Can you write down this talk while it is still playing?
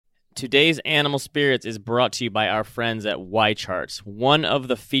Today's Animal Spirits is brought to you by our friends at YCharts. One of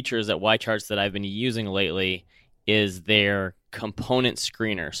the features at YCharts that I've been using lately is their component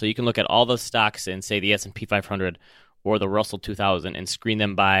screener. So you can look at all the stocks in, say, the S&P 500 or the Russell 2000 and screen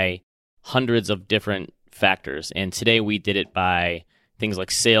them by hundreds of different factors. And today we did it by things like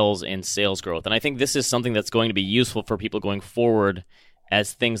sales and sales growth. And I think this is something that's going to be useful for people going forward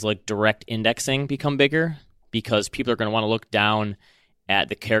as things like direct indexing become bigger, because people are going to want to look down at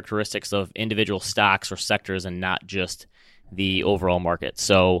the characteristics of individual stocks or sectors and not just the overall market.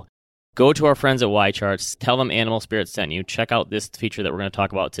 So go to our friends at YCharts, tell them Animal Spirits sent you, check out this feature that we're going to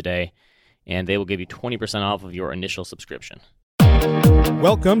talk about today, and they will give you 20% off of your initial subscription.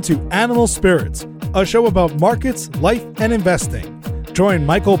 Welcome to Animal Spirits, a show about markets, life, and investing. Join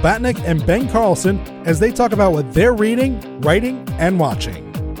Michael Batnick and Ben Carlson as they talk about what they're reading, writing, and watching.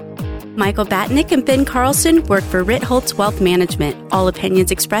 Michael Batnick and Ben Carlson work for Ritholtz Wealth Management. All opinions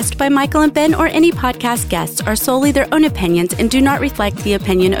expressed by Michael and Ben or any podcast guests are solely their own opinions and do not reflect the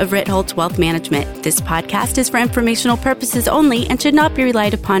opinion of Ritholtz Wealth Management. This podcast is for informational purposes only and should not be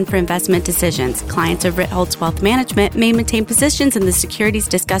relied upon for investment decisions. Clients of Ritholtz Wealth Management may maintain positions in the securities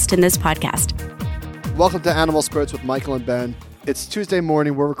discussed in this podcast. Welcome to Animal Spirits with Michael and Ben. It's Tuesday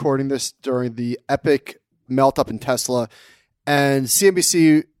morning. We're recording this during the epic melt-up in Tesla. And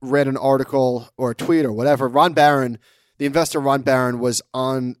CNBC read an article or a tweet or whatever. Ron Barron, the investor Ron Barron, was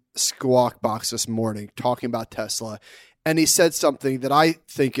on Squawk Box this morning talking about Tesla. And he said something that I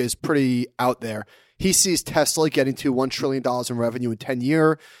think is pretty out there. He sees Tesla getting to $1 trillion in revenue in 10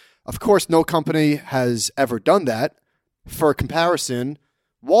 years. Of course, no company has ever done that. For comparison,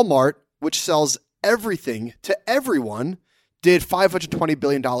 Walmart, which sells everything to everyone, did $520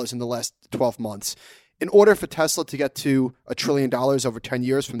 billion in the last 12 months. In order for Tesla to get to $1 trillion over 10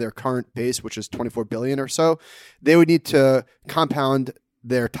 years from their current base, which is $24 billion or so, they would need to compound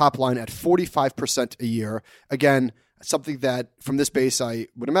their top line at 45% a year. Again, something that from this base, I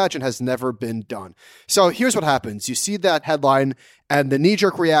would imagine has never been done. So here's what happens. You see that headline and the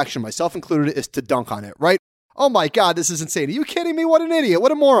knee-jerk reaction, myself included, is to dunk on it, right? Oh my God, this is insane. Are you kidding me? What an idiot.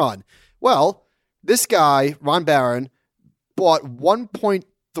 What a moron. Well, this guy, Ron Barron, bought 1.3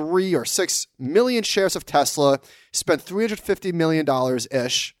 or 6 million shares of Tesla, spent $350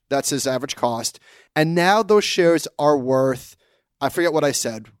 million-ish. That's his average cost. And now those shares are worth, I forget what I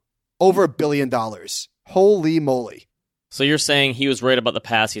said, over $1 billion. Holy moly. So you're saying he was right about the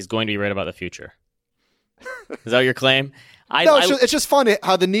past, he's going to be right about the future. Is that your claim? It's just funny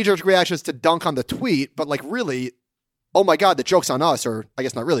how the knee-jerk reaction is to dunk on the tweet, but like really, oh my God, the joke's on us, or I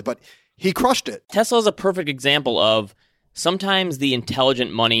guess not really, but he crushed it. Tesla is a perfect example of sometimes the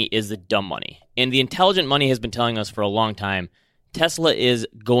intelligent money is the dumb money. And the intelligent money has been telling us for a long time, Tesla is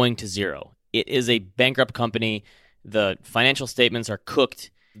going to zero. It is a bankrupt company. The financial statements are cooked.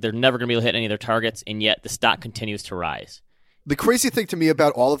 They're never going to be able to hit any of their targets, and yet the stock continues to rise. The crazy thing to me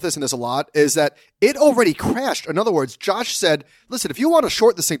about all of this, and there's a lot, is that it already crashed. In other words, Josh said, listen, if you want to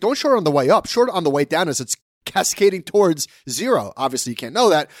short this thing, don't short it on the way up. Short it on the way down as it's cascading towards zero. Obviously, you can't know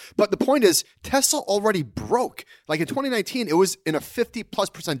that. But the point is, Tesla already broke. Like in 2019, it was in a 50+%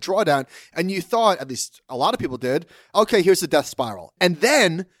 drawdown. And you thought, at least a lot of people did, okay, here's the death spiral. And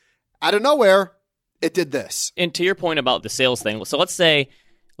then, out of nowhere, it did this. And to your point about the sales thing, so let's say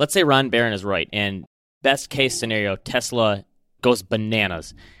Ron Barron is right. And best case scenario, Tesla goes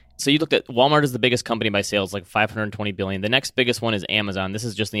bananas. So you looked at Walmart is the biggest company by sales, like $520 billion. The next biggest one is Amazon. This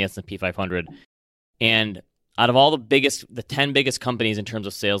is just in the S&P 500. And out of all the 10 biggest companies in terms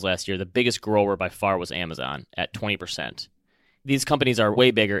of sales last year, the biggest grower by far was Amazon at 20%. These companies are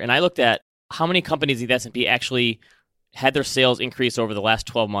way bigger. And I looked at how many companies in the S&P actually had their sales increase over the last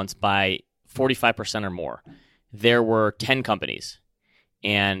 12 months by 45% or more. There were 10 companies.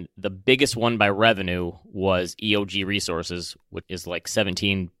 And the biggest one by revenue was EOG Resources, which is like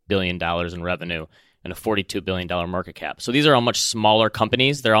 $17 billion in revenue and a $42 billion market cap. So these are all much smaller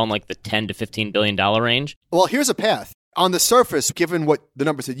companies. They're all in like the $10 to $15 billion range. Well, here's a path. On the surface, given what the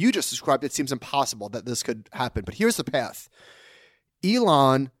numbers that you just described, it seems impossible that this could happen. But here's the path.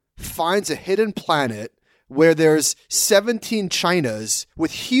 Elon finds a hidden planet where there's 17 Chinas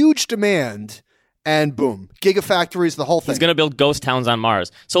with huge demand. And boom, gigafactories, the whole thing. He's going to build ghost towns on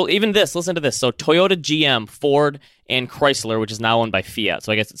Mars. So even this, listen to this. So Toyota, GM, Ford, and Chrysler, which is now owned by Fiat.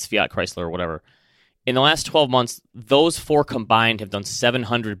 So I guess it's Fiat Chrysler or whatever. In the last 12 months, those four combined have done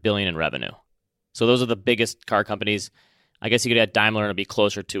 $700 billion in revenue. So those are the biggest car companies. I guess you could add Daimler and it'd be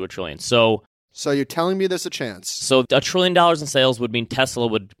closer to $1 trillion. So you're telling me there's a chance. So $1 trillion in sales would mean Tesla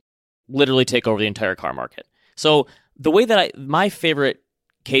would literally take over the entire car market. So the way that my favorite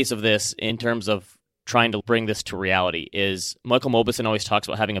case of this in terms of trying to bring this to reality is Michael Mauboussin always talks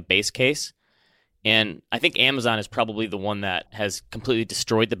about having a base case. And I think Amazon is probably the one that has completely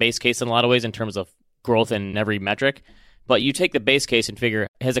destroyed the base case in a lot of ways in terms of growth in every metric. But you take the base case and figure,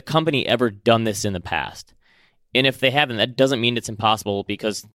 has a company ever done this in the past? And if they haven't, that doesn't mean it's impossible,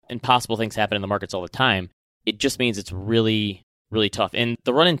 because impossible things happen in the markets all the time. It just means it's really, really tough. And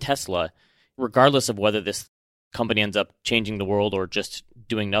the run in Tesla, regardless of whether this company ends up changing the world or just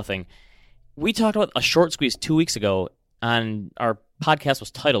doing nothing, we talked about a short squeeze 2 weeks ago on our podcast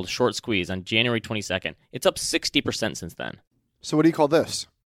was titled Short Squeeze on January 22nd. It's up 60% since then. So what do you call this?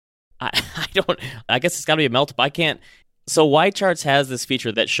 I guess it's got to be a melt up. I can't. So YCharts has this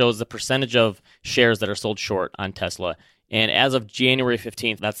feature that shows the percentage of shares that are sold short on Tesla. And as of January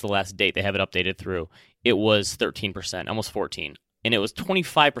 15th, that's the last date they have it updated through, it was 13%, almost 14%. And it was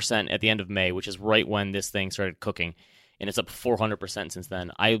 25% at the end of May, which is right when this thing started cooking. And it's up 400% since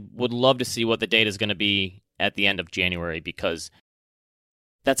then. I would love to see what the data is going to be at the end of January, because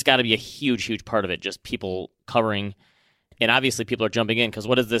that's got to be a huge, huge part of it, just people covering. And obviously people are jumping in, because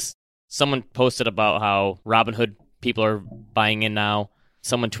what is this? Someone posted about how Robinhood people are buying in now.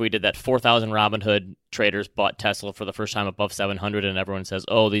 Someone tweeted that 4,000 Robinhood traders bought Tesla for the first time above 700, and everyone says,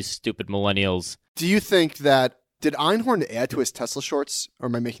 oh, these stupid millennials. Do you think that, did Einhorn add to his Tesla shorts, or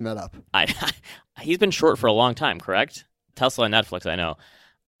am I making that up? He's been short for a long time, correct? Tesla and Netflix, I know.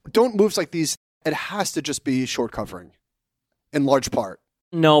 Don't moves like these, it has to just be short covering, in large part.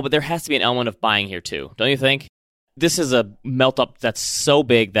 No, but there has to be an element of buying here too, don't you think? This is a melt-up that's so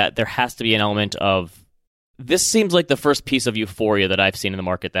big that there has to be an element of, this seems like the first piece of euphoria that I've seen in the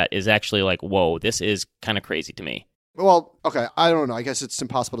market that is actually like, whoa, this is kind of crazy to me. Well, okay, I don't know. I guess it's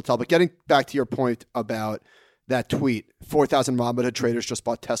impossible to tell. But getting back to your point about that tweet, 4,000 Robinhood traders just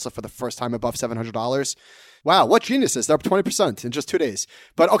bought Tesla for the first time above $700. Wow, what geniuses. They're up 20% in just 2 days.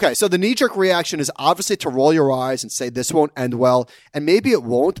 But okay, so the knee-jerk reaction is obviously to roll your eyes and say this won't end well. And maybe it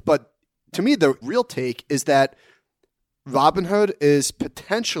won't, but to me, the real take is that Robinhood is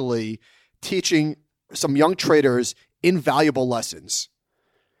potentially teaching some young traders invaluable lessons.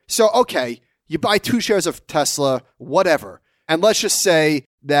 So, okay, you buy 2 shares of Tesla, whatever. And let's just say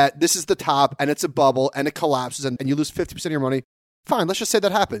that this is the top and it's a bubble and it collapses and you lose 50% of your money. Fine, let's just say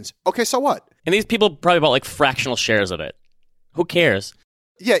that happens. Okay, so what? And these people probably bought like fractional shares of it. Who cares?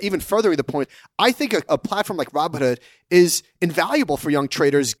 Yeah, even furthering the point, I think a platform like Robinhood is invaluable for young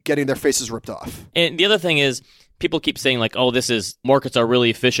traders getting their faces ripped off. And the other thing is, people keep saying like, oh, markets are really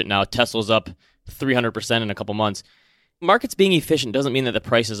efficient now. Tesla's up 300% in a couple months. Markets being efficient doesn't mean that the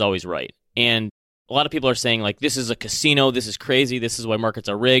price is always right. And a lot of people are saying like, this is a casino, this is crazy, this is why markets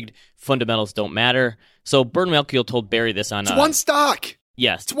are rigged, fundamentals don't matter. So Burton Malkiel told Barry this on... It's one stock!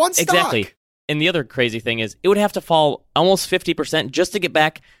 Yes. It's one stock! Exactly. And the other crazy thing is, it would have to fall almost 50% just to get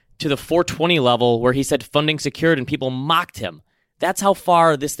back to the 420 level where he said funding secured and people mocked him. That's how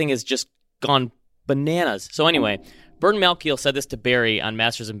far this thing has just gone bananas. So anyway, Burton Malkiel said this to Barry on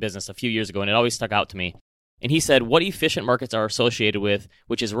Masters in Business a few years ago, and it always stuck out to me. And he said, what efficient markets are associated with,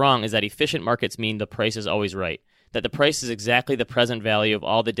 which is wrong, is that efficient markets mean the price is always right. That the price is exactly the present value of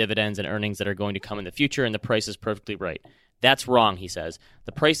all the dividends and earnings that are going to come in the future, and the price is perfectly right. That's wrong, he says.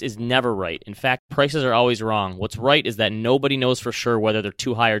 The price is never right. In fact, prices are always wrong. What's right is that nobody knows for sure whether they're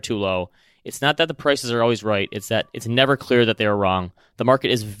too high or too low. It's not that the prices are always right. It's that it's never clear that they are wrong. The market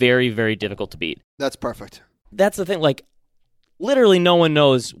is very, very difficult to beat. That's perfect. That's the thing. Like, literally no one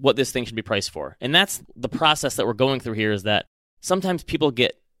knows what this thing should be priced for. And that's the process that we're going through here, is that sometimes people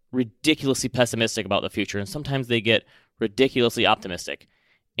get ridiculously pessimistic about the future, and sometimes they get ridiculously optimistic.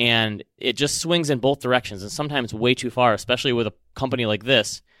 And it just swings in both directions, and sometimes way too far, especially with a company like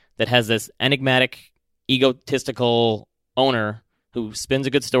this that has this enigmatic, egotistical owner who spins a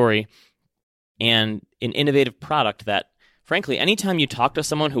good story and an innovative product that, frankly, anytime you talk to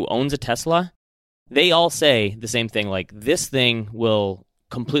someone who owns a Tesla, they all say the same thing, like, this thing will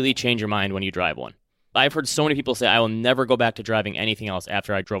completely change your mind when you drive one. I've heard so many people say, I will never go back to driving anything else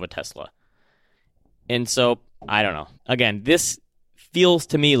after I drove a Tesla. And so, I don't know. Again, this feels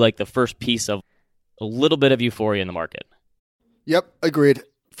to me like the first piece of a little bit of euphoria in the market. Yep, agreed.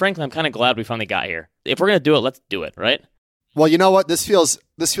 Frankly, I'm kind of glad we finally got here. If we're going to do it, let's do it, right? Well, you know what? This feels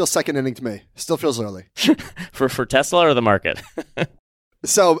second inning to me. Still feels early. For Tesla or the market?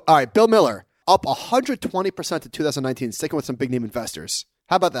 So, all right, Bill Miller, up 120% to 2019, sticking with some big-name investors.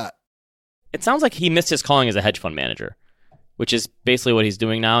 How about that? It sounds like he missed his calling as a hedge fund manager, which is basically what he's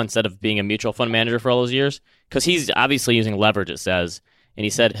doing now instead of being a mutual fund manager for all those years. Because he's obviously using leverage, it says, and he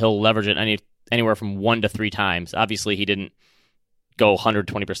said he'll leverage it anywhere from 1 to 3 times. Obviously, he didn't go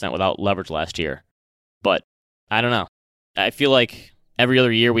 120% without leverage last year. But I don't know. I feel like every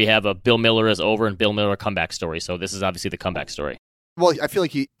other year we have a Bill Miller is over and Bill Miller comeback story. So this is obviously the comeback story. Well, I feel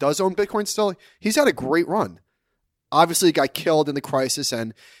like he does own Bitcoin still. He's had a great run. Obviously, he got killed in the crisis,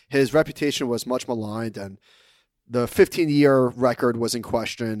 and his reputation was much maligned, and the 15-year record was in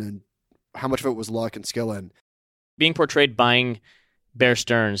question, and how much of it was luck and skill. And being portrayed buying Bear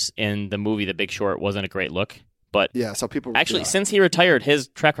Stearns in the movie The Big Short wasn't a great look. But yeah, so people actually, since he retired, his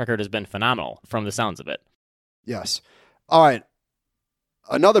track record has been phenomenal from the sounds of it. Yes. All right.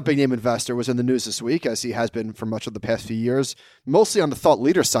 Another big name investor was in the news this week, as he has been for much of the past few years, mostly on the thought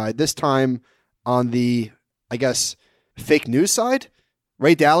leader side, this time on the, I guess, fake news side,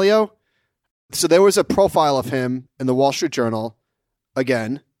 Ray Dalio. So there was a profile of him in the Wall Street Journal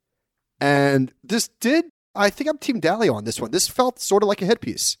again. And I think I'm Team Dalio on this one. This felt sort of like a hit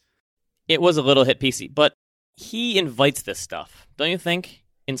piece. It was a little hit piecey, but he invites this stuff, don't you think?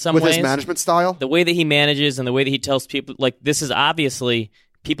 In some ways, with his management style, the way that he manages and the way that he tells people, like, this is obviously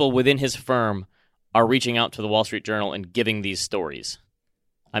people within his firm are reaching out to the Wall Street Journal and giving these stories.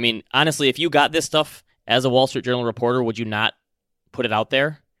 I mean, honestly, if you got this stuff as a Wall Street Journal reporter, would you not put it out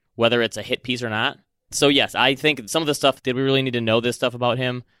there, whether it's a hit piece or not? So yes, I think some of the stuff, did we really need to know this stuff about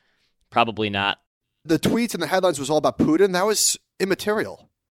him? Probably not. The tweets and the headlines was all about Putin. That was immaterial.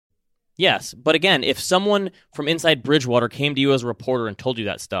 Yes, but again, if someone from inside Bridgewater came to you as a reporter and told you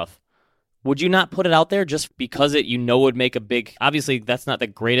that stuff, would you not put it out there just because it would make a big... Obviously, that's not the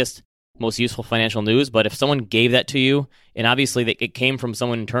greatest, most useful financial news, but if someone gave that to you, and obviously it came from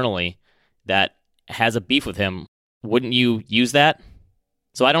someone internally that has a beef with him, wouldn't you use that?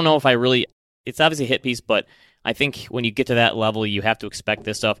 So I don't know if I really... It's obviously a hit piece, but I think when you get to that level, you have to expect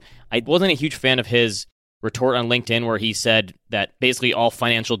this stuff. I wasn't a huge fan of his retort on LinkedIn where he said that basically all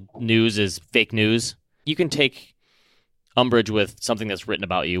financial news is fake news. You can take umbrage with something that's written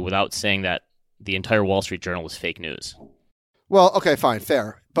about you without saying that the entire Wall Street Journal is fake news. Well, okay, fine,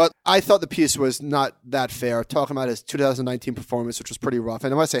 fair. But I thought the piece was not that fair, talking about his 2019 performance, which was pretty rough.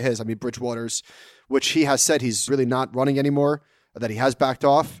 And when I say his, I mean Bridgewater's, which he has said he's really not running anymore, that he has backed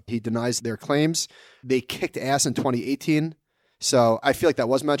off. He denies their claims. They kicked ass in 2018. So I feel like that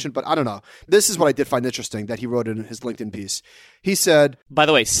was mentioned, but I don't know. This is what I did find interesting that he wrote in his LinkedIn piece. He said... By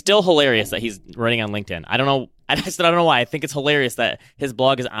the way, still hilarious that he's writing on LinkedIn. I don't know why. I think it's hilarious that his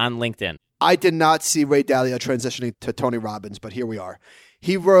blog is on LinkedIn. I did not see Ray Dalio transitioning to Tony Robbins, but here we are.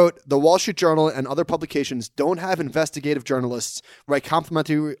 He wrote, the Wall Street Journal and other publications don't have investigative journalists write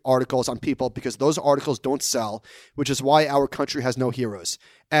complimentary articles on people because those articles don't sell, which is why our country has no heroes.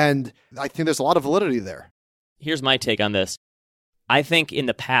 And I think there's a lot of validity there. Here's my take on this. I think in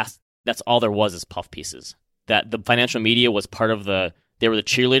the past, that's all there was is puff pieces. That the financial media was they were the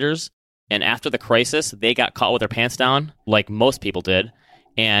cheerleaders. And after the crisis, they got caught with their pants down, like most people did.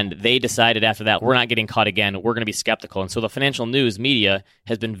 And they decided after that, we're not getting caught again. We're going to be skeptical. And so the financial news media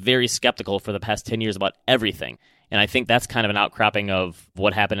has been very skeptical for the past 10 years about everything. And I think that's kind of an outcropping of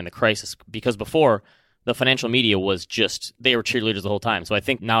what happened in the crisis. Because before, the financial media was they were cheerleaders the whole time. So I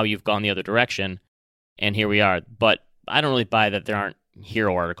think now you've gone the other direction, and here we are. But I don't really buy that there aren't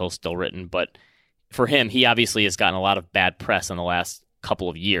hero articles still written, but for him, he obviously has gotten a lot of bad press in the last couple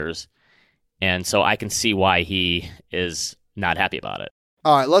of years, and so I can see why he is not happy about it.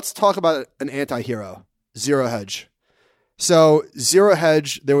 All right, let's talk about an anti-hero, Zero Hedge. So Zero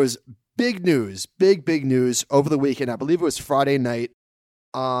Hedge, there was big news over the weekend. I believe it was Friday night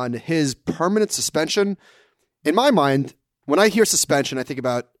on his permanent suspension. In my mind, when I hear suspension, I think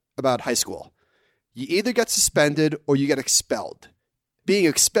about high school. You either get suspended or you get expelled. Being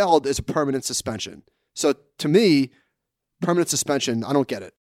expelled is a permanent suspension. So to me, permanent suspension, I don't get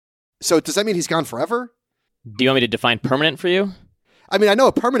it. So does that mean he's gone forever? Do you want me to define permanent for you? I mean, I know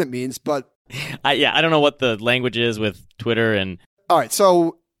what permanent means, but... I don't know what the language is with Twitter and... All right,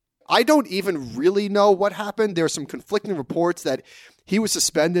 so I don't even really know what happened. There are some conflicting reports that he was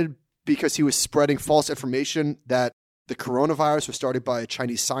suspended because he was spreading false information that the coronavirus was started by a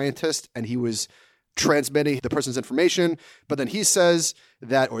Chinese scientist and he was transmitting the person's information, but then he says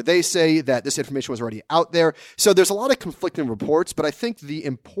that, or they say that this information was already out there. So there's a lot of conflicting reports, but I think the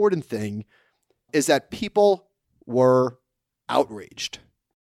important thing is that people were outraged.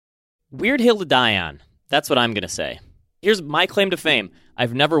 Weird hill to die on. That's what I'm going to say. Here's my claim to fame.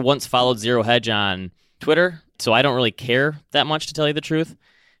 I've never once followed Zero Hedge on Twitter, so I don't really care that much, to tell you the truth.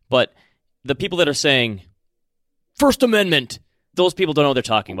 But the people that are saying, First Amendment, those people don't know what they're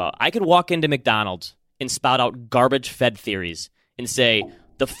talking about. I could walk into McDonald's and spout out garbage Fed theories and say,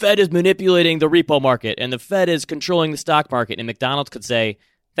 the Fed is manipulating the repo market and the Fed is controlling the stock market. And McDonald's could say,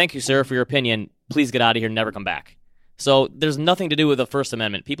 thank you, sir, for your opinion. Please get out of here and never come back. So there's nothing to do with the First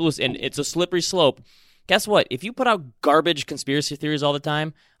Amendment. And it's a slippery slope Guess what? If you put out garbage conspiracy theories all the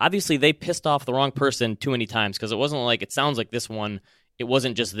time, obviously they pissed off the wrong person too many times because it wasn't like, it sounds like this one, it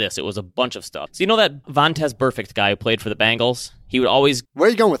wasn't just this, it was a bunch of stuff. So you know that Vontez Burfict guy who played for the Bengals? He would always... Where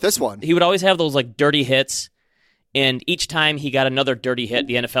are you going with this one? He would always have those like dirty hits, and each time he got another dirty hit,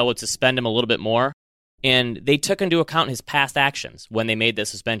 the NFL would suspend him a little bit more. And they took into account his past actions when they made the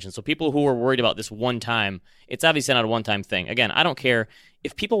suspension. So people who were worried about this one time, it's obviously not a one-time thing. Again, I don't care.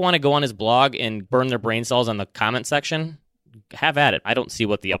 If people want to go on his blog and burn their brain cells on the comment section, have at it. I don't see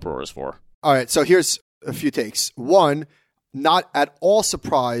what the uproar is for. All right, so here's a few takes. One, not at all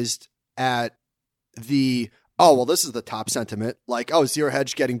surprised at the, oh, well, this is the top sentiment. Like, oh, Zero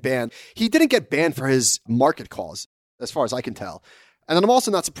Hedge getting banned. He didn't get banned for his market calls, as far as I can tell. And then I'm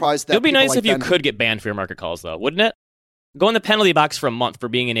also not surprised that... It would be nice like if you could get banned for your market calls, though, wouldn't it? Go in the penalty box for a month for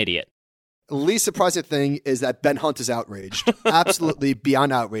being an idiot. The least surprising thing is that Ben Hunt is outraged. Absolutely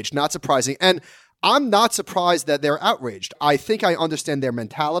beyond outraged. Not surprising. And I'm not surprised that they're outraged. I think I understand their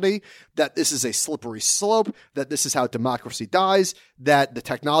mentality, that this is a slippery slope, that this is how democracy dies, that the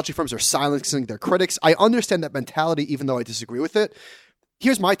technology firms are silencing their critics. I understand that mentality, even though I disagree with it.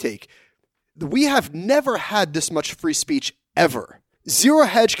 Here's my take. We have never had this much free speech ever. Zero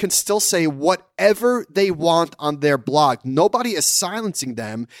Hedge can still say whatever they want on their blog. Nobody is silencing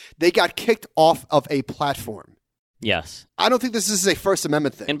them. They got kicked off of a platform. Yes. I don't think this is a First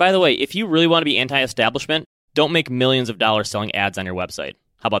Amendment thing. And by the way, if you really want to be anti-establishment, don't make millions of dollars selling ads on your website.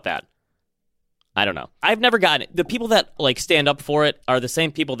 How about that? I don't know. I've never gotten it. The people that like stand up for it are the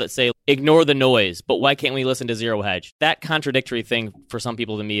same people that say, ignore the noise, but why can't we listen to Zero Hedge? That contradictory thing for some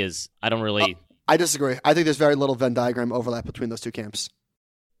people to me is, I don't really... I disagree. I think there's very little Venn diagram overlap between those two camps.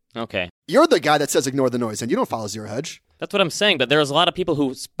 Okay. You're the guy that says ignore the noise, and you don't follow Zero Hedge. That's what I'm saying, but there's a lot of people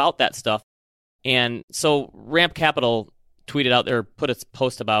who spout that stuff. And so Ramp Capital tweeted out there, put a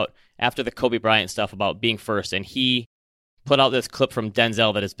post about after the Kobe Bryant stuff about being first, and he put out this clip from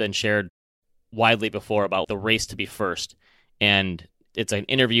Denzel that has been shared widely before about the race to be first. And it's an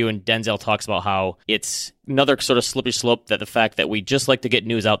interview, and Denzel talks about how it's another sort of slippery slope, that the fact that we just like to get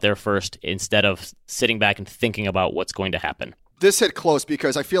news out there first instead of sitting back and thinking about what's going to happen. This hit close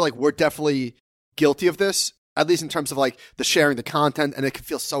because I feel like we're definitely guilty of this, at least in terms of like the sharing the content, and it can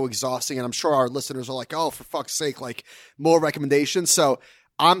feel so exhausting. And I'm sure our listeners are like, oh, for fuck's sake, like more recommendations. So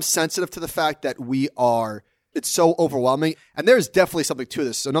I'm sensitive to the fact that it's so overwhelming. And there's definitely something to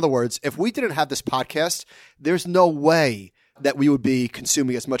this. So in other words, if we didn't have this podcast, there's no way that we would be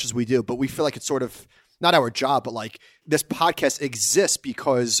consuming as much as we do. But we feel like it's sort of not our job, but like this podcast exists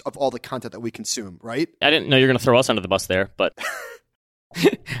because of all the content that we consume, right? I didn't know you were going to throw us under the bus there, but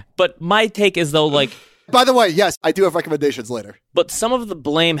but my take is though, like, by the way, yes, I do have recommendations later. But some of the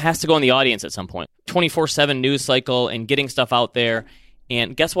blame has to go on the audience at some point. 24/7 news cycle and getting stuff out there.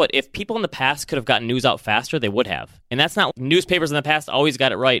 And guess what? If people in the past could have gotten news out faster, they would have. And that's not newspapers in the past always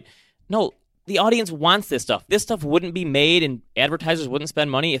got it right. No, the audience wants this stuff. This stuff wouldn't be made and advertisers wouldn't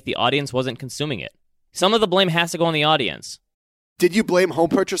spend money if the audience wasn't consuming it. Some of the blame has to go on the audience. Did you blame home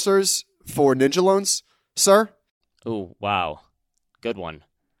purchasers for ninja loans, sir? Oh, wow. Good one.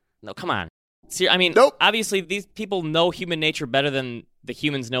 No, come on. See, I mean, nope. Obviously these people know human nature better than the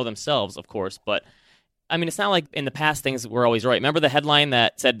humans know themselves, of course. But, I mean, it's not like in the past things were always right. Remember the headline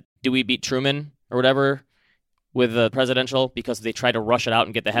that said, do we beat Truman or whatever with the presidential because they tried to rush it out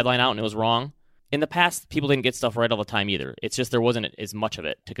and get the headline out and it was wrong? In the past, people didn't get stuff right all the time either. It's just there wasn't as much of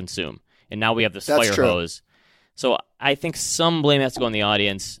it to consume. And now we have this fire hose. So I think some blame has to go on the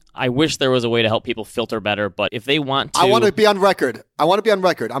audience. I wish there was a way to help people filter better, but if they want to... I want to be on record. I'm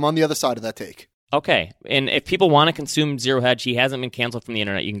on the other side of that take. Okay. And if people want to consume Zero Hedge, he hasn't been canceled from the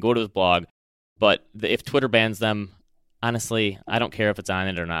internet. You can go to his blog. But if Twitter bans them, honestly, I don't care if it's on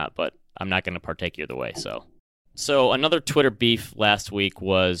it or not, but I'm not going to partake either way. So another Twitter beef last week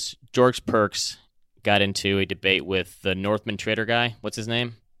was George Perks got into a debate with the Northman Trader guy. What's his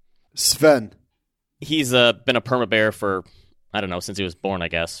name? Sven. He's been a perma bear for, I don't know, since he was born, I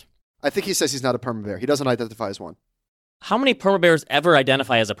guess. I think he says he's not a perma bear. He doesn't identify as one. How many perma bears ever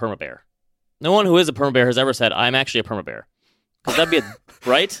identify as a perma bear? No one who is a perma bear has ever said, I'm actually a perma bear. Because that'd be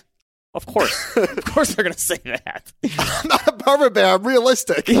right? Of course. Of course they're going to say that. I'm not a perma bear. I'm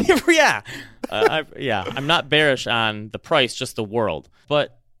realistic. Yeah. I'm not bearish on the price, just the world.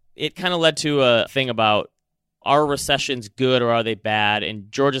 But it kind of led to a thing about, are recessions good or are they bad?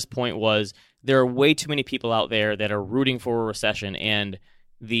 And George's point was, there are way too many people out there that are rooting for a recession, and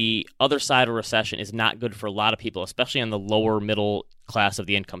the other side of a recession is not good for a lot of people, especially on the lower middle class of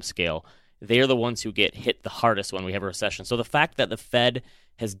the income scale. They are the ones who get hit the hardest when we have a recession. So the fact that the Fed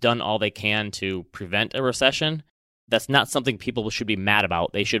has done all they can to prevent a recession, that's not something people should be mad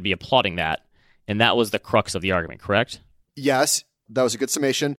about. They should be applauding that. And that was the crux of the argument, correct? Yes, that was a good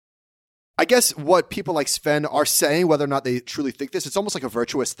summation. I guess what people like Sven are saying, whether or not they truly think this, it's almost like a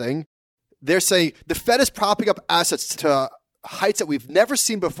virtuous thing. They're saying the Fed is propping up assets to heights that we've never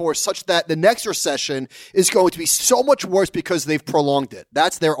seen before, such that the next recession is going to be so much worse because they've prolonged it.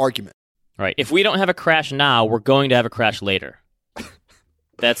 That's their argument. Right. If we don't have a crash now, we're going to have a crash later.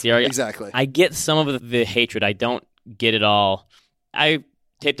 That's the argument. Exactly. I get some of the hatred. I don't get it all. I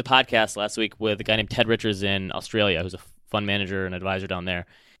taped a podcast last week with a guy named Ted Richards in Australia, who's a fund manager and advisor down there.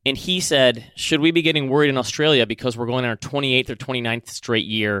 And he said, should we be getting worried in Australia because we're going on our 28th or 29th straight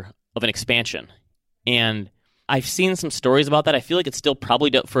year of an expansion? And I've seen some stories about that. I feel like it's still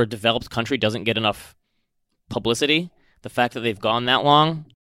probably, for a developed country, doesn't get enough publicity. The fact that they've gone that long,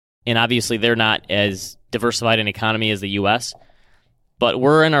 and obviously they're not as diversified an economy as the U.S., but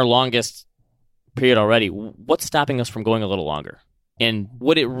we're in our longest period already. What's stopping us from going a little longer? And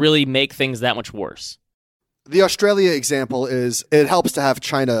would it really make things that much worse? The Australia example is it helps to have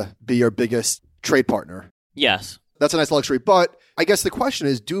China be your biggest trade partner. Yes. That's a nice luxury. But I guess the question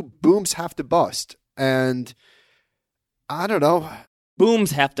is, do booms have to bust? And I don't know.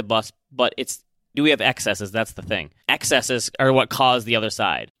 Booms have to bust, but do we have excesses? That's the thing. Excesses are what cause the other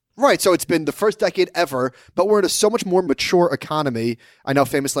side. Right. So it's been the first decade ever, but we're in a so much more mature economy. I know,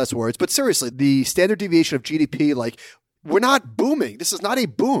 famous last words, but seriously, the standard deviation of GDP, like, we're not booming. This is not a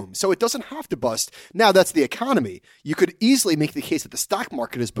boom, so it doesn't have to bust. Now, that's the economy. You could easily make the case that the stock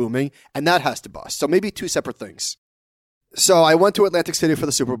market is booming, and that has to bust. So maybe two separate things. So I went to Atlantic City for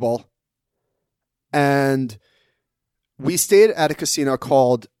the Super Bowl, and we stayed at a casino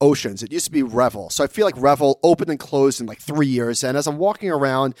called Oceans. It used to be Revel. So I feel like Revel opened and closed in like 3 years. And as I'm walking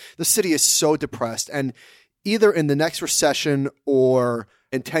around, the city is so depressed. And either in the next recession or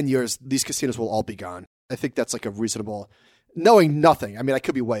in 10 years, these casinos will all be gone. I think that's like a reasonable, knowing nothing. I mean, I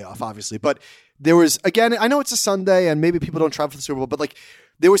could be way off, obviously. But there was, again, I know it's a Sunday and maybe people don't travel for the Super Bowl, but like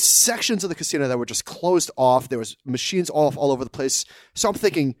there were sections of the casino that were just closed off. There was machines all over the place. So I'm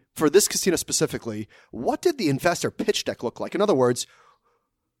thinking, for this casino specifically, what did the investor pitch deck look like? In other words,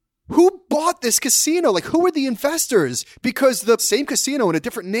 who bought this casino? Like, who were the investors? Because the same casino in a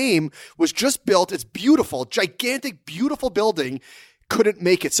different name was just built. It's beautiful, gigantic, beautiful building. Couldn't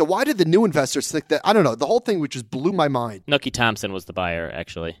make it. So why did the new investors think that? I don't know. The whole thing which just blew my mind. Nucky Thompson was the buyer,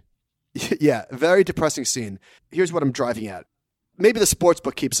 actually. Yeah, very depressing scene. Here's what I'm driving at. Maybe the sports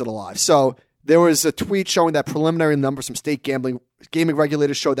book keeps it alive. So there was a tweet showing that preliminary numbers from state gaming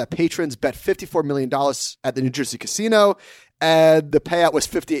regulators showed that patrons bet $54 million at the New Jersey casino, and the payout was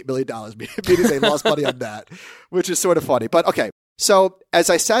 $58 million, meaning they lost money on that, which is sort of funny. But okay, so as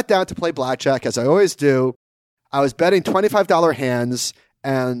I sat down to play blackjack, as I always do, I was betting $25 hands,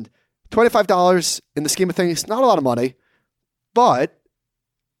 and $25 in the scheme of things, not a lot of money, but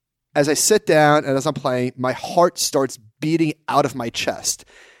as I sit down and as I'm playing, my heart starts beating out of my chest.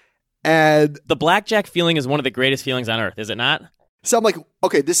 And the blackjack feeling is one of the greatest feelings on earth, is it not? So I'm like,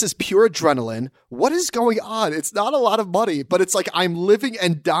 okay, this is pure adrenaline. What is going on? It's not a lot of money, but it's like I'm living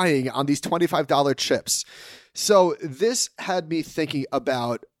and dying on these $25 chips. So this had me thinking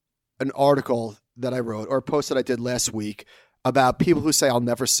about an article that I wrote or a post that I did last week about people who say I'll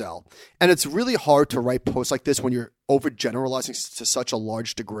never sell. And it's really hard to write posts like this when you're overgeneralizing to such a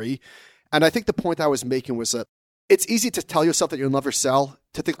large degree. And I think the point I was making was that it's easy to tell yourself that you'll never sell,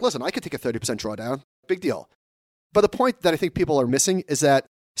 to think, listen, I could take a 30% drawdown, big deal. But the point that I think people are missing is that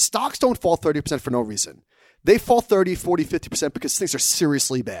stocks don't fall 30% for no reason. They fall 30, 40, 50% because things are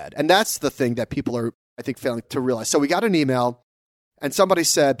seriously bad. And that's the thing that people are, I think, failing to realize. So we got an email and somebody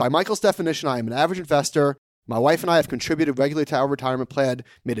said, by Michael's definition, I am an average investor. My wife and I have contributed regularly to our retirement plan,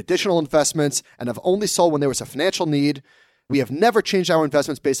 made additional investments, and have only sold when there was a financial need. We have never changed our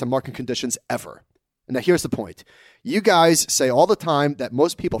investments based on market conditions ever. And now here's the point. You guys say all the time that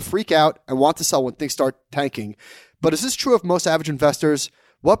most people freak out and want to sell when things start tanking. But is this true of most average investors?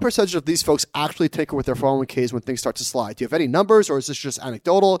 What percentage of these folks actually tinker with their 401ks when things start to slide? Do you have any numbers, or is this just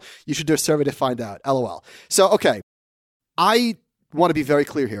anecdotal? You should do a survey to find out. LOL. So, okay, I want to be very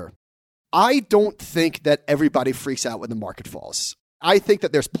clear here. I don't think that everybody freaks out when the market falls. I think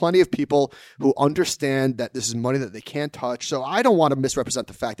that there's plenty of people who understand that this is money that they can't touch. So I don't want to misrepresent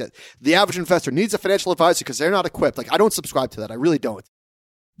the fact that the average investor needs a financial advisor because they're not equipped. Like, I don't subscribe to that. I really don't.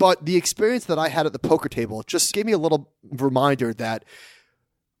 But the experience that I had at the poker table just gave me a little reminder that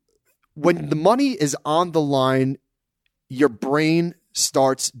when the money is on the line, your brain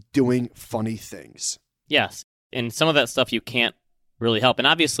starts doing funny things. Yes. And some of that stuff you can't really help. And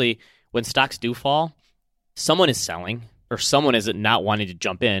obviously, when stocks do fall, someone is selling or someone is not wanting to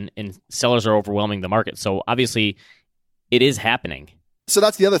jump in, and sellers are overwhelming the market. So obviously, it is happening. So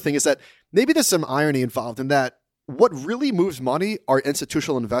that's the other thing, is that maybe there's some irony involved in that what really moves money are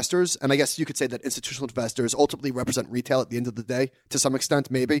institutional investors. And I guess you could say that institutional investors ultimately represent retail at the end of the day, to some extent,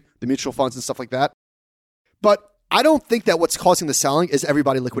 maybe, the mutual funds and stuff like that. But I don't think that what's causing the selling is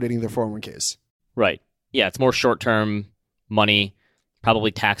everybody liquidating their 401ks. Right. Yeah, it's more short-term money,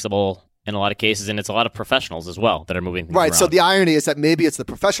 probably taxable in a lot of cases, and it's a lot of professionals as well that are moving things around. So the irony is that maybe it's the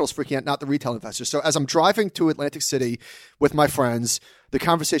professionals freaking out, not the retail investors. So as I'm driving to Atlantic City with my friends, the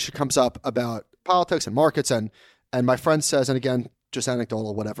conversation comes up about politics and markets, and my friend says, and again, just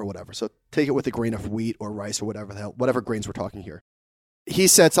anecdotal, whatever. So take it with a grain of wheat or rice or whatever grains we're talking here. He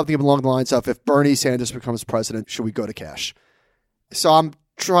said something along the lines of, if Bernie Sanders becomes president, should we go to cash? So I'm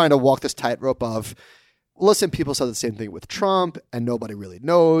trying to walk this tightrope of, listen, people said the same thing with Trump, and nobody really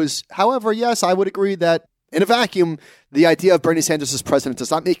knows. However, yes, I would agree that in a vacuum, the idea of Bernie Sanders as president does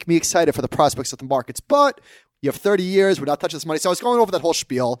not make me excited for the prospects of the markets. But you have 30 years, we're not touching this money. So I was going over that whole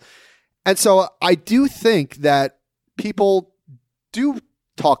spiel. And so I do think that people do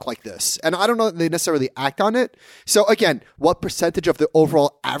talk like this. And I don't know that they necessarily act on it. So again, what percentage of the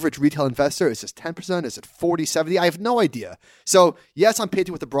overall average retail investor? Is this 10%? Is it 40, 70? I have no idea. So yes, I'm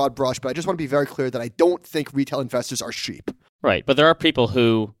painting with a broad brush, but I just want to be very clear that I don't think retail investors are sheep. Right. But there are people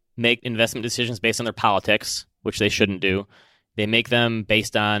who make investment decisions based on their politics, which they shouldn't do. They make them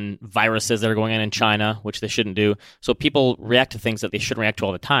based on viruses that are going on in China, which they shouldn't do. So people react to things that they shouldn't react to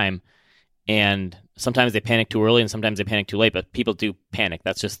all the time. And sometimes they panic too early and sometimes they panic too late, but people do panic.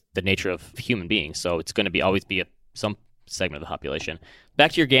 That's just the nature of human beings. So it's going to always be some segment of the population.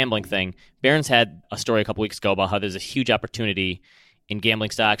 Back to your gambling thing. Barron's had a story a couple weeks ago about how there's a huge opportunity in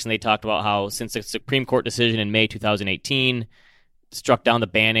gambling stocks. And they talked about how since the Supreme Court decision in May 2018 struck down the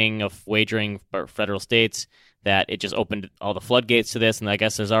banning of wagering for federal states, that it just opened all the floodgates to this. And I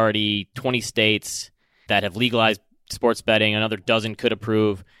guess there's already 20 states that have legalized sports betting. Another dozen could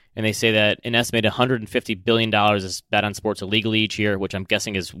approve. And they say that an estimated $150 billion is bet on sports illegally each year, which I'm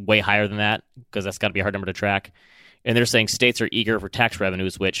guessing is way higher than that because that's got to be a hard number to track. And they're saying states are eager for tax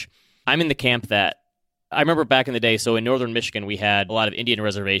revenues, which I'm in the camp that I remember back in the day. So in northern Michigan, we had a lot of Indian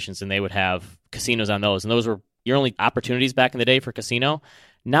reservations, and they would have casinos on those. And those were your only opportunities back in the day for casino.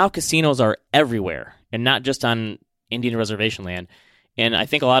 Now casinos are everywhere, and not just on Indian reservation land. And I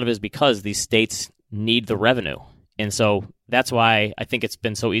think a lot of it is because these states need the revenue. And so that's why I think it's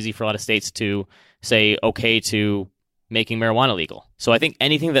been so easy for a lot of states to say okay to making marijuana legal. So I think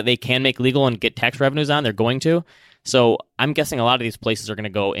anything that they can make legal and get tax revenues on, they're going to. So I'm guessing a lot of these places are going to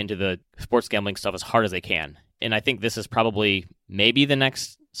go into the sports gambling stuff as hard as they can. And I think this is probably maybe the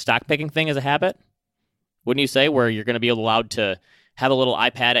next stock picking thing as a habit. Wouldn't you say, where you're going to be allowed to have a little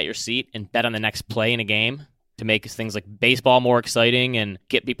iPad at your seat and bet on the next play in a game to make things like baseball more exciting and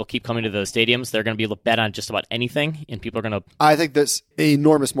get people keep coming to the stadiums? They're going to be able to bet on just about anything, and people are going to... I think there's an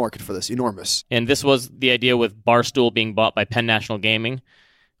enormous market for this, enormous. And this was the idea with Barstool being bought by Penn National Gaming,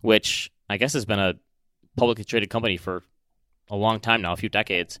 which I guess has been a publicly traded company for a long time now, a few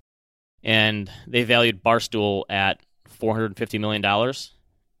decades. And they valued Barstool at $450 million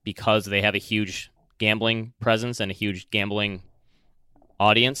because they have a huge gambling presence and a huge gambling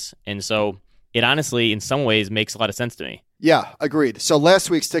audience. And so it honestly, in some ways, makes a lot of sense to me. Yeah, agreed. So last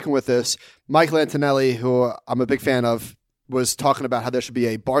week, sticking with this, Michael Antonelli, who I'm a big fan of, was talking about how there should be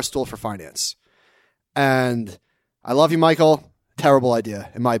a Barstool for finance. And I love you, Michael. Terrible idea,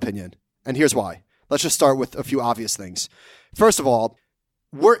 in my opinion. And here's why. Let's just start with a few obvious things. First of all,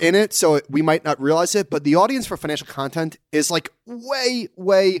 we're in it, so we might not realize it, but the audience for financial content is like way,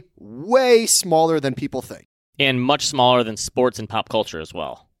 way, way smaller than people think. And much smaller than sports and pop culture as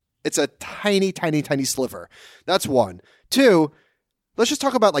well. It's a tiny, tiny, tiny sliver. That's one. Two, let's just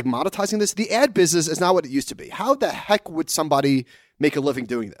talk about like monetizing this. The ad business is not what it used to be. How the heck would somebody make a living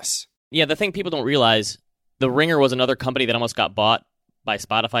doing this? Yeah, the thing people don't realize, The Ringer was another company that almost got bought by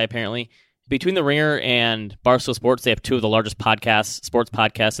Spotify, apparently. Between The Ringer and Barstool Sports, they have two of the largest sports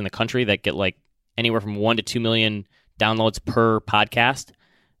podcasts in the country that get like anywhere from 1 to 2 million downloads per podcast.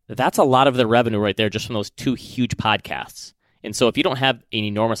 That's a lot of their revenue right there just from those two huge podcasts. And so if you don't have an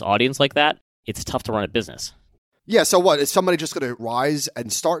enormous audience like that, it's tough to run a business. Yeah, so what? Is somebody just going to rise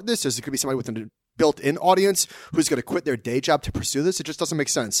and start this? Or is it going to be somebody with a built-in audience who's going to quit their day job to pursue this? It just doesn't make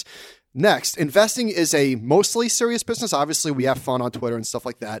sense. Next, investing is a mostly serious business. Obviously, we have fun on Twitter and stuff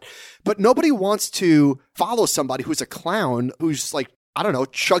like that. But nobody wants to follow somebody who's a clown who's like, I don't know,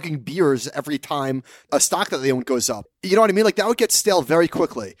 chugging beers every time a stock that they own goes up. You know what I mean? Like that would get stale very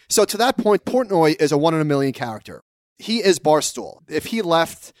quickly. So to that point, Portnoy is a 1 in a million character. He is Barstool. If he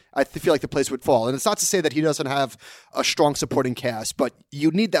left, I feel like the place would fall. And it's not to say that he doesn't have a strong supporting cast, but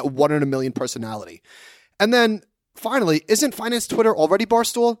you need that 1 in a million personality. And then finally, isn't finance Twitter already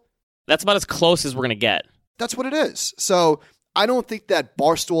Barstool? That's about as close as we're going to get. That's what it is. So I don't think that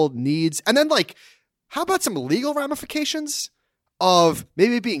Barstool needs... And then, like, how about some legal ramifications of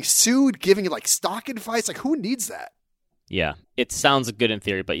maybe being sued, giving like stock advice? Like, who needs that? Yeah, it sounds good in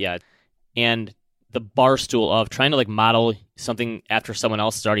theory, but yeah. And the Barstool of trying to like model something after someone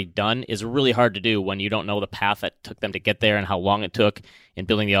else has already done is really hard to do when you don't know the path that took them to get there and how long it took in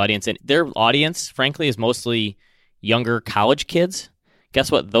building the audience. And their audience, frankly, is mostly younger college kids.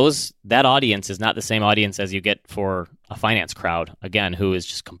 Guess what? That audience is not the same audience as you get for a finance crowd, again, who is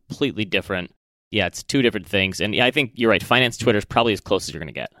just completely different. Yeah, it's two different things. And yeah, I think you're right. Finance Twitter is probably as close as you're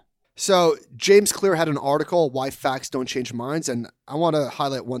going to get. So James Clear had an article, Why Facts Don't Change Minds, and I want to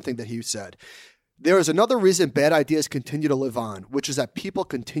highlight one thing that he said. There is another reason bad ideas continue to live on, which is that people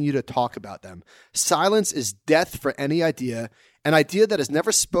continue to talk about them. Silence is death for any idea. An idea that is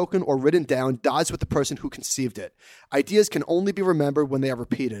never spoken or written down dies with the person who conceived it. Ideas can only be remembered when they are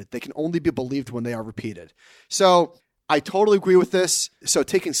repeated. They can only be believed when they are repeated. So I totally agree with this. So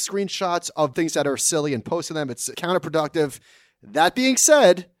taking screenshots of things that are silly and posting them, it's counterproductive. That being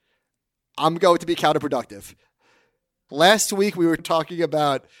said, I'm going to be counterproductive. Last week, we were talking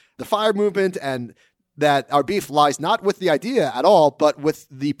about the FIRE movement and that our beef lies not with the idea at all, but with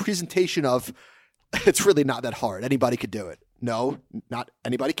the presentation of it's really not that hard. Anybody could do it. No, not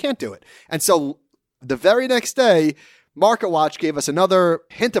anybody can't do it. And so the very next day, MarketWatch gave us another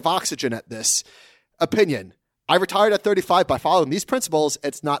hint of oxygen at this opinion. I retired at 35 by following these principles.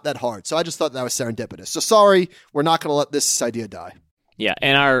 It's not that hard. So I just thought that was serendipitous. So sorry, we're not going to let this idea die. Yeah,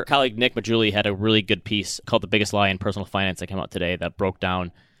 and our colleague Nick Majuli had a really good piece called The Biggest Lie in Personal Finance that came out today that broke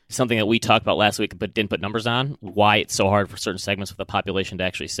down something that we talked about last week but didn't put numbers on, why it's so hard for certain segments of the population to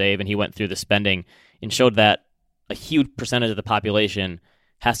actually save. And he went through the spending and showed that a huge percentage of the population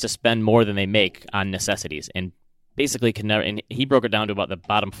has to spend more than they make on necessities and basically can never. And he broke it down to about the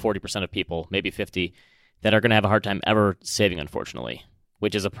bottom 40% of people, maybe 50%, that are going to have a hard time ever saving, unfortunately,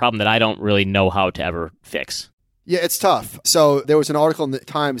 which is a problem that I don't really know how to ever fix. Yeah, it's tough. So there was an article in the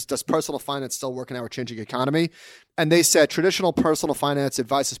Times, Does Personal Finance Still Work in Our Changing Economy? And they said traditional personal finance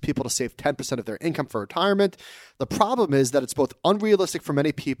advises people to save 10% of their income for retirement. The problem is that it's both unrealistic for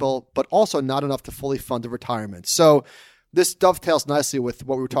many people, but also not enough to fully fund a retirement. So this dovetails nicely with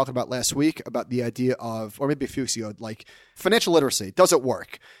what we were talking about last week about the idea of, or maybe a few weeks ago, like financial literacy. Does it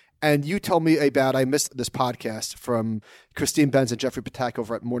work? And you told me about, I missed this podcast from Christine Benz and Jeffrey Patak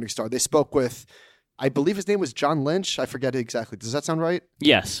over at Morningstar. They spoke with, I believe his name was John Lynch. I forget exactly. Does that sound right?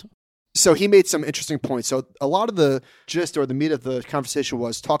 Yes. So he made some interesting points. So a lot of the gist or the meat of the conversation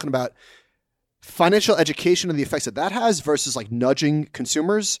was talking about financial education and the effects that that has versus like nudging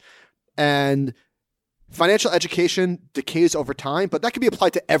consumers. And financial education decays over time, but that can be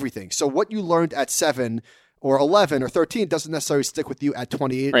applied to everything. So what you learned at 7 or 11 or 13 doesn't necessarily stick with you at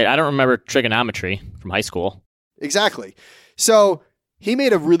 28. Right. I don't remember trigonometry from high school. Exactly. So he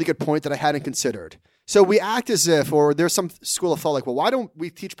made a really good point that I hadn't considered. So we act as if, or there's some school of thought like, well, why don't we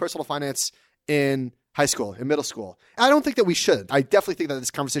teach personal finance in high school, in middle school? I don't think that we should. I definitely think that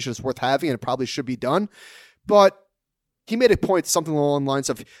this conversation is worth having and it probably should be done. But he made a point, something along the lines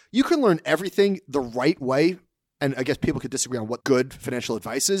of, you can learn everything the right way. And I guess people could disagree on what good financial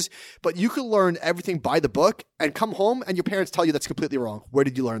advice is, but you could learn everything by the book and come home and your parents tell you that's completely wrong. Where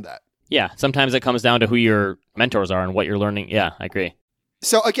did you learn that? Yeah, sometimes it comes down to who your mentors are and what you're learning. Yeah, I agree.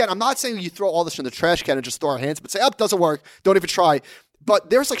 So again, I'm not saying you throw all this in the trash can and just throw our hands, but say, oh, it doesn't work. Don't even try.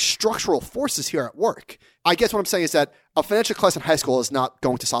 But there's like structural forces here at work. I guess what I'm saying is that a financial class in high school is not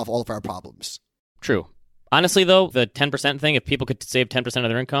going to solve all of our problems. True. Honestly, though, the 10% thing, if people could save 10% of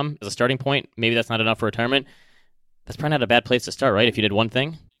their income as a starting point, maybe that's not enough for retirement. That's probably not a bad place to start, right? If you did one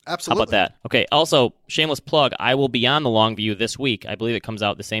thing. Absolutely. How about that? Okay. Also, shameless plug, I will be on the Longview this week. I believe it comes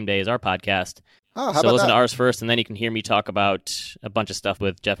out the same day as our podcast. Oh, so listen to ours first, and then you can hear me talk about a bunch of stuff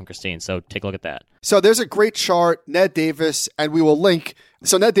with Jeff and Christine. So take a look at that. So there's a great chart, Ned Davis, and we will link.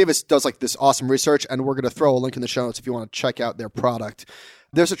 So Ned Davis does like this awesome research, and we're going to throw a link in the show notes if you want to check out their product.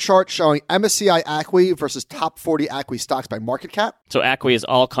 There's a chart showing MSCI ACWI versus top 40 ACWI stocks by market cap. So ACWI is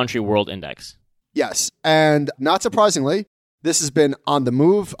All Country World Index. Yes. And not surprisingly, this has been on the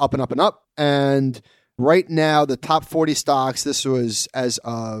move, up and up and up. And right now, the top 40 stocks, this was as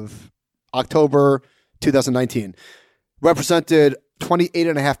of October 2019, represented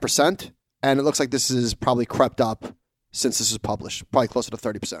 28.5%. And it looks like this is probably crept up since this was published, probably closer to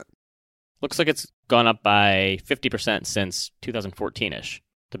 30%. Looks like it's gone up by 50% since 2014-ish.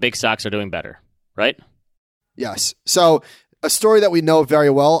 The big stocks are doing better, right? Yes. So a story that we know very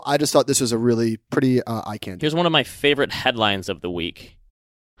well. I just thought this was a really pretty eye candy. Here's one of my favorite headlines of the week.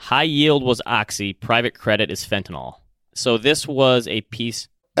 High yield was oxy, private credit is fentanyl. So this was a piece.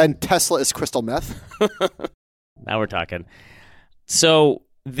 And Tesla is crystal meth. Now we're talking. So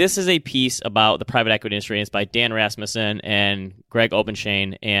this is a piece about the private equity industry. It's by Dan Rasmussen and Greg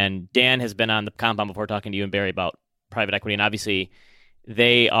Openshain. And Dan has been on the compound before talking to you and Barry about private equity. And obviously,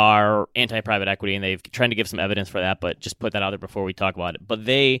 they are anti-private equity, and they've tried to give some evidence for that, but just put that out there before we talk about it. But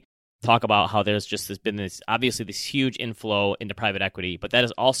they talk about how there's just been this huge inflow into private equity, but that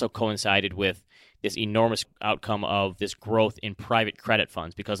has also coincided with this enormous outcome of this growth in private credit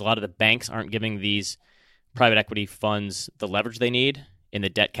funds, because a lot of the banks aren't giving these private equity funds the leverage they need and the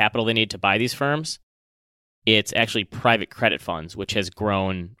debt capital they need to buy these firms. It's actually private credit funds, which has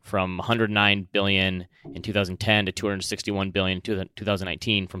grown from $109 billion in 2010 to $261 billion in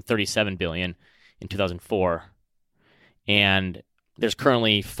 2019, from $37 billion in 2004. And there's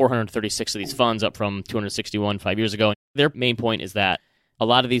currently 436 of these funds, up from 261 5 years ago. Their main point is that a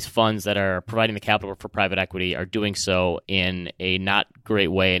lot of these funds that are providing the capital for private equity are doing so in a not great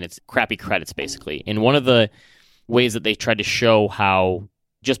way, and it's crappy credits, basically. And one of the ways that they tried to show how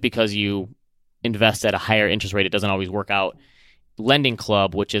just because you invest at a higher interest rate, it doesn't always work out. Lending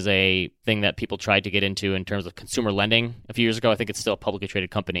Club, which is a thing that people tried to get into in terms of consumer lending a few years ago. I think it's still a publicly traded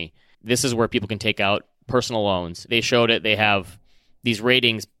company. This is where people can take out personal loans. They showed it. They have these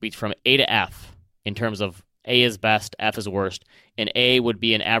ratings from A to F in terms of A is best, F is worst. And A would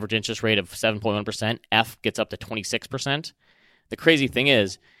be an average interest rate of 7.1%. F gets up to 26%. The crazy thing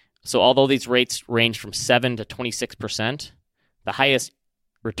is, so although these rates range from 7 to 26%, the highest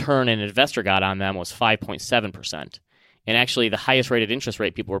return an investor got on them was 5.7%. And actually, the highest rated interest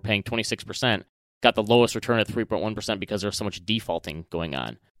rate, people were paying 26%, got the lowest return at 3.1% because there's so much defaulting going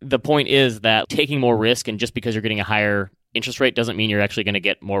on. The point is that taking more risk, and just because you're getting a higher interest rate doesn't mean you're actually going to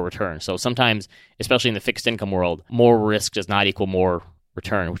get more return. So sometimes, especially in the fixed income world, more risk does not equal more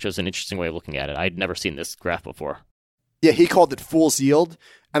return, which is an interesting way of looking at it. I'd never seen this graph before. Yeah, he called it fool's yield.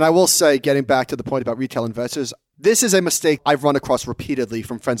 And I will say, getting back to the point about retail investors, this is a mistake I've run across repeatedly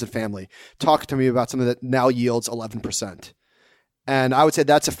from friends and family, talking to me about something that now yields 11%. And I would say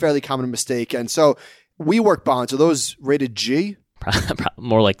that's a fairly common mistake. And so WeWork bonds, are those rated G?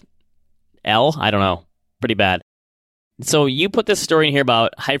 More like L? I don't know. Pretty bad. So you put this story in here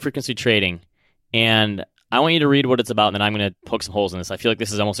about high-frequency trading, and I want you to read what it's about, and then I'm going to poke some holes in this. I feel like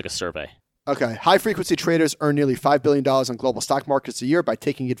this is almost like a survey. Okay. High-frequency traders earn nearly $5 billion on global stock markets a year by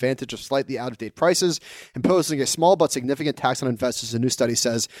taking advantage of slightly out-of-date prices, imposing a small but significant tax on investors, a new study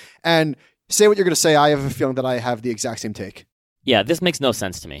says. And say what you're going to say. I have a feeling that I have the exact same take. Yeah, this makes no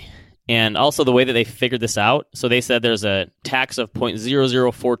sense to me. And also the way that they figured this out, so they said there's a tax of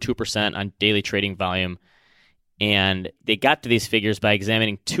 0.0042% on daily trading volume, and they got to these figures by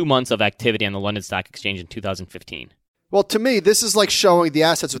examining 2 months of activity on the London Stock Exchange in 2015. Well, to me, this is like showing the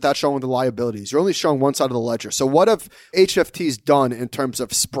assets without showing the liabilities. You're only showing one side of the ledger. So what have HFTs done in terms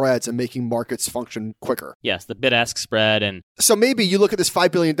of spreads and making markets function quicker? Yes, the bid-ask spread. And so maybe you look at this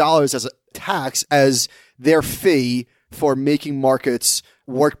 $5 billion as a tax as their fee for making markets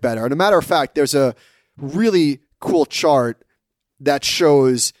work better. And a matter of fact, there's a really cool chart that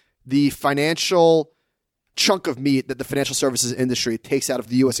shows the financial chunk of meat that the financial services industry takes out of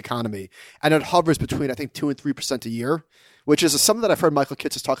the U.S. economy. And it hovers between, I think, 2 and 3% a year, which is something that I've heard Michael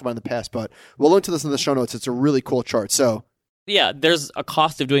Kitces talk about in the past. But we'll link to this in the show notes. It's a really cool chart. So, yeah, there's a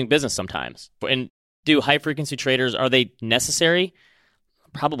cost of doing business sometimes. And do high-frequency traders, are they necessary?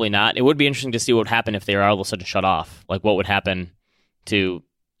 Probably not. It would be interesting to see what would happen if they are all of a sudden shut off. Like, what would happen to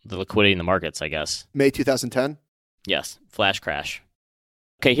the liquidity in the markets, I guess. May 2010? Yes, flash crash.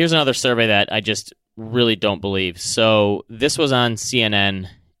 Okay, here's another survey that I just really don't believe. So this was on CNN,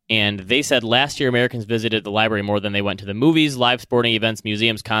 and they said last year Americans visited the library more than they went to the movies, live sporting events,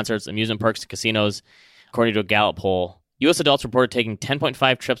 museums, concerts, amusement parks, and casinos, according to a Gallup poll. U.S. adults reported taking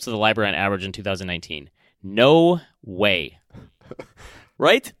 10.5 trips to the library on average in 2019. No way.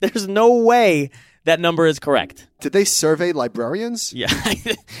 Right? There's no way that number is correct. Did they survey librarians? Yeah.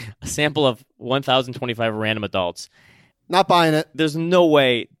 A sample of 1,025 random adults. Not buying it. There's no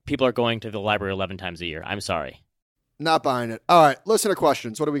way people are going to the library 11 times a year. I'm sorry. Not buying it. All right, listener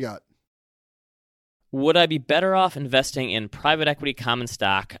questions. What do we got? Would I be better off investing in private equity common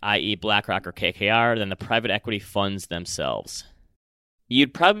stock, i.e. BlackRock or KKR, than the private equity funds themselves?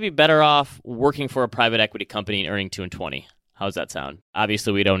 You'd probably be better off working for a private equity company and earning 2 and 20. How does that sound?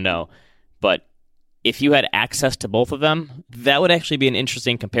 Obviously, we don't know. But if you had access to both of them, that would actually be an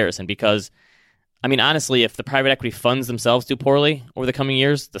interesting comparison because, I mean, honestly, if the private equity funds themselves do poorly over the coming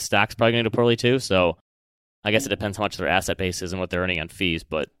years, the stock's probably going to do poorly too. So I guess it depends how much their asset base is and what they're earning on fees.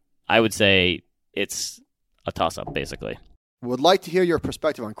 But I would say it's a toss-up, basically. Would like to hear your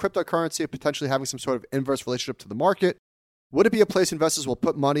perspective on cryptocurrency potentially having some sort of inverse relationship to the market. Would it be a place investors will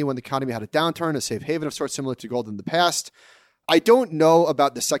put money when the economy had a downturn, a safe haven of sorts similar to gold in the past? I don't know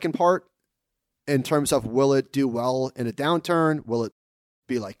about the second part in terms of will it do well in a downturn? Will it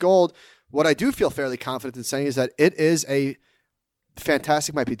be like gold? What I do feel fairly confident in saying is that it is a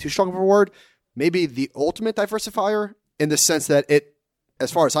fantastic, might be too strong of a word, maybe the ultimate diversifier in the sense that it,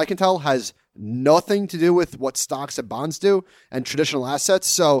 as far as I can tell, has nothing to do with what stocks and bonds do and traditional assets.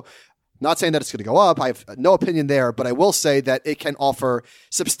 So not saying that it's going to go up. I have no opinion there, but I will say that it can offer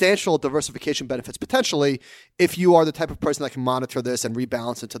substantial diversification benefits potentially if you are the type of person that can monitor this and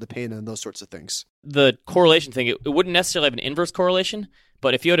rebalance into the pain and those sorts of things. The correlation thing, it wouldn't necessarily have an inverse correlation,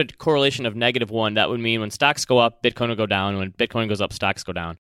 but if you had a correlation of -1, that would mean when stocks go up, Bitcoin will go down. When Bitcoin goes up, stocks go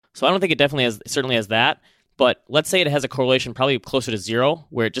down. So I don't think it certainly has that. But let's say it has a correlation probably closer to 0,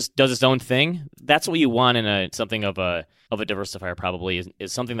 where it just does its own thing. That's what you want in something of a diversifier. Probably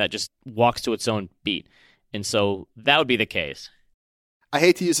is something that just walks to its own beat, and so that would be the case. I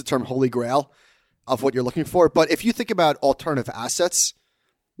hate to use the term holy grail of what you're looking for, but if you think about alternative assets,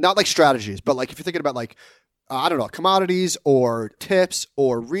 not like strategies, but like if you're thinking about like I don't know, commodities or tips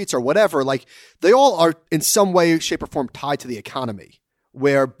or REITs or whatever, like they all are in some way, shape, or form tied to the economy.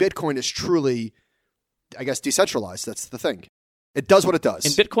 Where Bitcoin is truly, I guess, decentralized. That's the thing. It does what it does.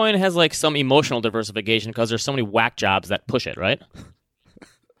 And Bitcoin has like some emotional diversification because there's so many whack jobs that push it, right?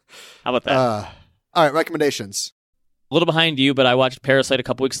 How about that? All right, recommendations. A little behind you, but I watched Parasite a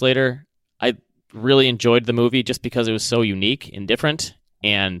couple weeks later. I really enjoyed the movie just because it was so unique and different.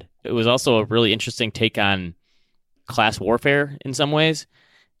 And it was also a really interesting take on class warfare in some ways.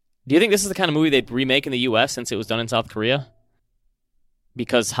 Do you think this is the kind of movie they'd remake in the U.S. since it was done in South Korea?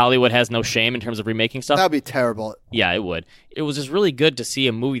 Because Hollywood has no shame in terms of remaking stuff. That would be terrible. Yeah, it would. It was just really good to see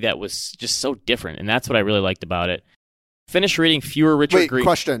a movie that was just so different, and that's what I really liked about it. Finished reading Fewer, Richer, Greener. Wait,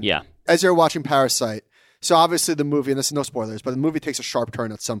 question. Yeah. As you're watching Parasite, so obviously the movie, and this is no spoilers, but the movie takes a sharp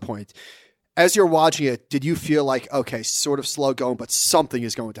turn at some point. As you're watching it, did you feel like, okay, sort of slow going, but something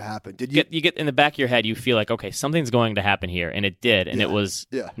is going to happen? Did you get in the back of your head, you feel like, okay, something's going to happen here, and it did, and it was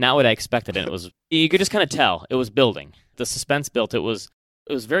not what I expected, and it was, you could just kind of tell it was building. The suspense built. It was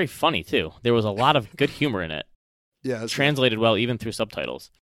very funny, too. There was a lot of good humor in it. Yeah. Translated well, even through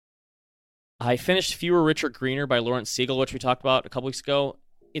subtitles. I finished Fewer, Richer, Greener by Lawrence Siegel, which we talked about a couple weeks ago.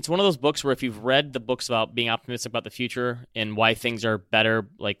 It's one of those books where if you've read the books about being optimistic about the future and why things are better,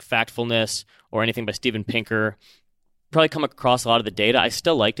 like Factfulness or anything by Steven Pinker, probably come across a lot of the data. I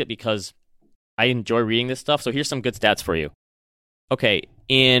still liked it because I enjoy reading this stuff. So here's some good stats for you. Okay,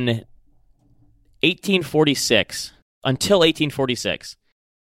 in 1846, until 1846,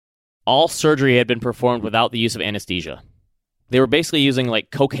 all surgery had been performed without the use of anesthesia. They were basically using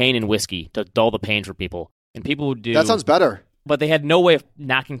like cocaine and whiskey to dull the pain for people. And people would do... That sounds better. But they had no way of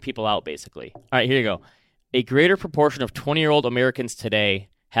knocking people out, basically. All right, here you go. A greater proportion of 20-year-old Americans today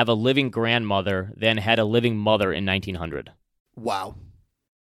have a living grandmother than had a living mother in 1900. Wow.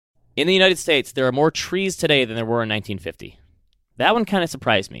 In the United States, there are more trees today than there were in 1950. That one kind of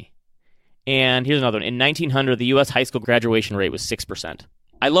surprised me. And here's another one. In 1900, the U.S. high school graduation rate was 6%.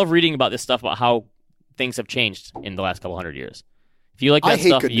 I love reading about this stuff, about how things have changed in the last couple hundred years. If you like that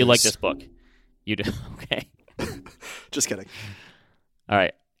stuff, you like this book. You do. Okay. Just kidding. All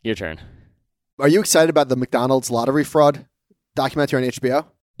right, your turn. Are you excited about the McDonald's lottery fraud documentary on HBO?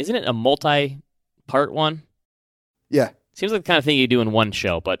 Isn't it a multi-part one? Yeah. Seems like the kind of thing you do in one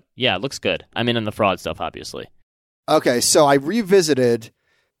show, but yeah, it looks good. I'm in on the fraud stuff, obviously. Okay, so I revisited,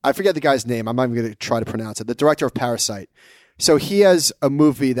 I forget the guy's name. I'm not even going to try to pronounce it. The director of Parasite. So he has a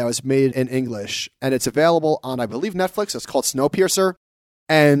movie that was made in English, and it's available on, I believe, Netflix. It's called Snowpiercer.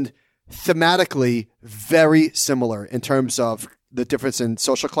 And thematically, very similar in terms of the difference in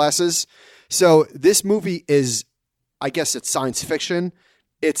social classes. So this movie is, I guess it's science fiction.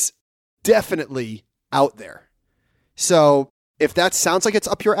 It's definitely out there. So if that sounds like it's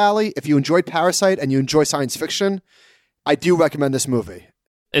up your alley, if you enjoyed Parasite and you enjoy science fiction, I do recommend this movie.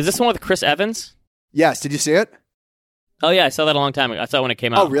 Is this one with Chris Evans? Yes. Did you see it? Oh, yeah. I saw that a long time ago. I saw it when it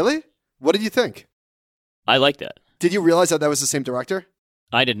came out. Oh, really? What did you think? I liked it. Did you realize that was the same director?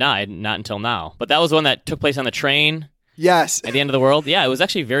 I did not. Not until now. But that was one that took place on the train. Yes. At the end of the world. Yeah, it was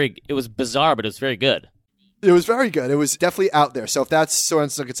actually it was bizarre, but it was very good. It was very good. It was definitely out there. So if that's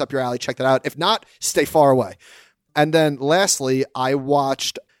sounds like it's up your alley, check that out. If not, stay far away. And then lastly, I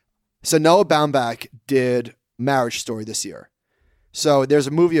watched, so Noah Baumbach did Marriage Story this year. So there's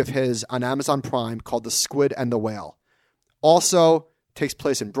a movie of his on Amazon Prime called The Squid and the Whale. Also takes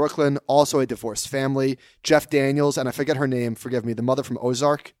place in Brooklyn, also a divorced family. Jeff Daniels, and I forget her name, forgive me, the mother from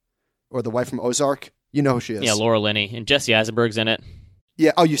Ozark, or the wife from Ozark. You know who she is. Yeah, Laura Linney. And Jesse Eisenberg's in it.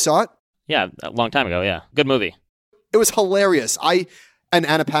 Yeah. Oh, you saw it? Yeah, a long time ago, yeah. Good movie. It was hilarious. And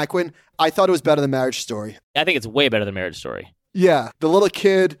Anna Paquin, I thought it was better than Marriage Story. I think it's way better than Marriage Story. Yeah. The little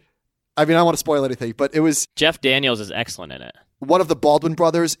kid, I mean, I don't want to spoil anything, but it was... Jeff Daniels is excellent in it. One of the Baldwin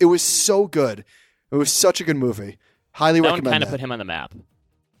brothers. It was so good. It was such a good movie. Highly recommend That one kind of that. put him on the map.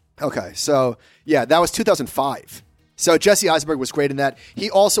 Okay, so yeah, that was 2005. So Jesse Eisenberg was great in that. He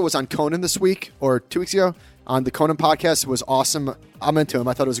also was on Conan this week, or 2 weeks ago, on the Conan podcast. It was awesome. I'm into him.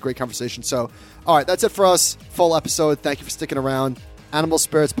 I thought it was a great conversation. So, all right, that's it for us. Full episode. Thank you for sticking around.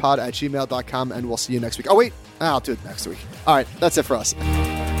 animalspiritspod@gmail.com, and we'll see you next week. Oh, wait. I'll do it next week. All right, that's it for us.